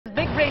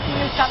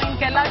is coming.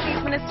 Kerala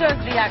Chief Minister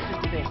has reacted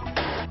today.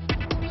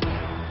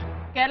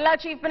 Kerala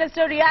Chief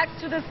Minister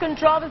reacts to this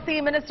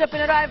controversy. Minister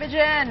Pinarayi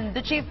Vijayan,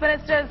 the Chief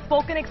Minister, has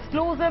spoken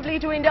exclusively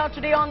to India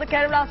Today on the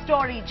Kerala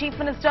story. Chief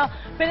Minister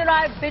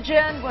Pinarayi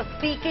Vijayan was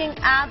speaking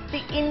at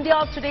the India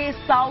Today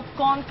South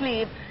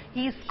Conclave.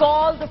 He's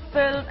called the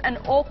film an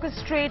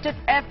orchestrated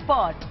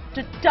effort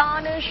to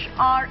tarnish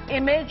our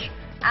image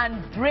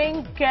and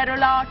bring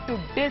Kerala to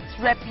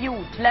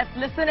disrepute. Let's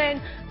listen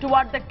in to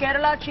what the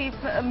Kerala Chief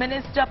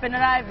Minister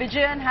Pinarayi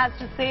Vijayan has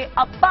to say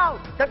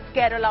about the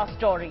Kerala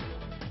story.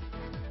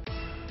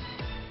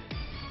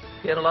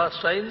 Kerala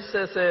shines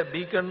as a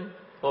beacon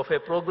of a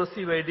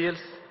progressive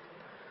ideals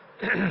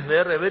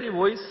where every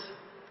voice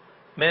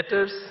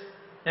matters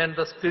and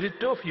the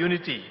spirit of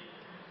unity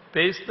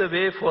paves the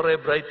way for a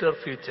brighter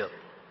future.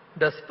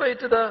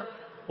 Despite the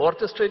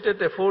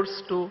orchestrated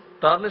efforts to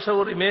tarnish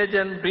our image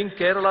and bring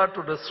Kerala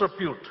to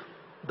disrepute,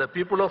 the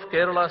people of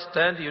Kerala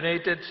stand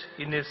united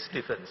in its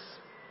defense.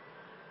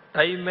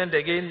 Time and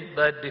again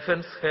that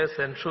defense has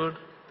ensured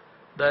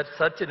that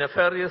such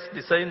nefarious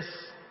designs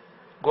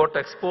got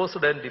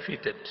exposed and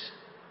defeated.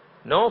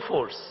 No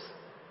force,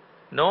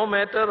 no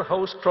matter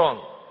how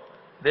strong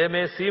they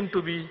may seem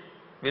to be,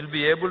 will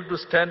be able to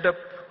stand up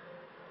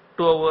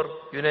to our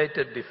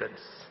united defense.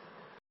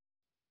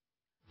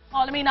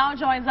 Polemy now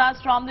joins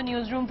us from the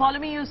newsroom.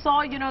 Polemy, you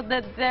saw,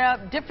 that there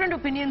are different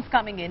opinions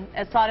coming in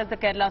as far as the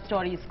Kerala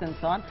story is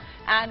concerned.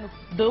 And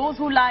those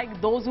who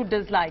like, those who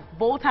dislike,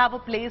 both have a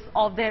place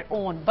of their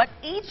own. But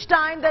each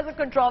time there's a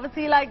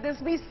controversy like this,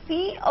 we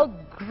see a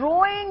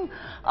growing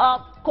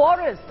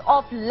chorus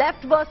of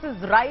left versus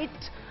right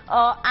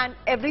and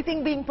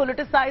everything being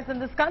politicized in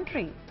this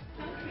country.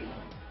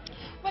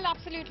 Well,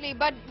 absolutely,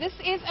 but this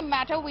is a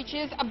matter which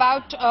is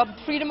about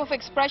freedom of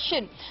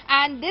expression,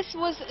 and this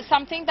was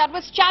something that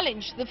was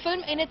challenged. The film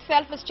in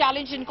itself was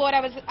challenged in court,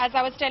 as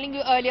I was telling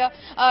you earlier,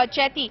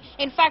 Chetty.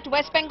 In fact,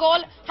 West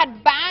Bengal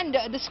had banned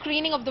the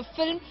screening of the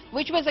film,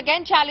 which was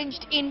again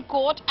challenged in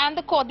court, and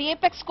the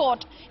apex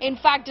court, in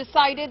fact,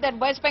 decided that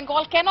West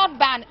Bengal cannot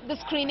ban the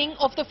screening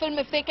of the film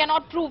if they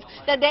cannot prove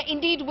that there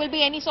indeed will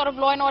be any sort of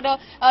law and order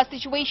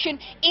situation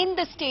in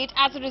the state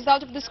as a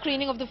result of the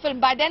screening of the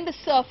film. By then,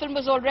 this film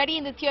was already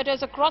in the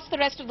theatres across the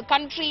rest of the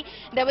country.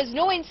 There was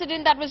no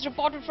incident that was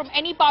reported from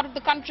any part of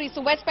the country.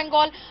 So West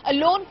Bengal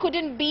alone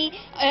couldn't be,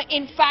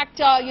 in fact,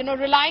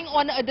 relying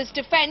on this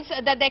defense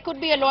that there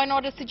could be a law and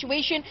order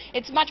situation.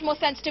 It's much more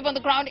sensitive on the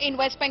ground in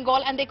West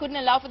Bengal, and they couldn't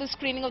allow for the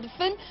screening of the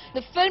film.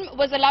 The film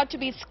was allowed to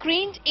be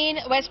screened in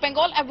West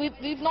Bengal, and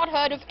we've not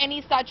heard of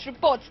any such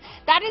reports.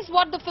 That is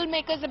what the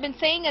filmmakers have been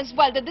saying as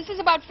well, that this is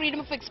about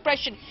freedom of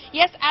expression.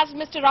 Yes, as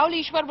Mr. Rahul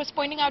Ishwar was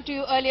pointing out to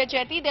you earlier,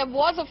 Jyoti, there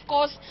was, of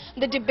course,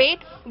 the debate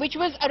which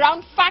was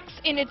around facts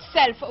in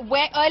itself,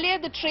 where earlier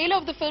the trailer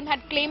of the film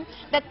had claimed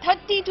that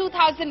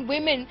 32,000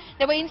 women,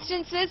 there were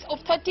instances of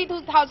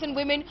 32,000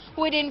 women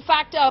who had in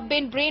fact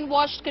been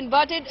brainwashed,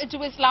 converted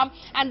to Islam,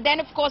 and then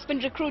of course been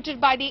recruited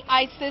by the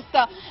ISIS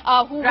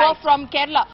who were from Kerala.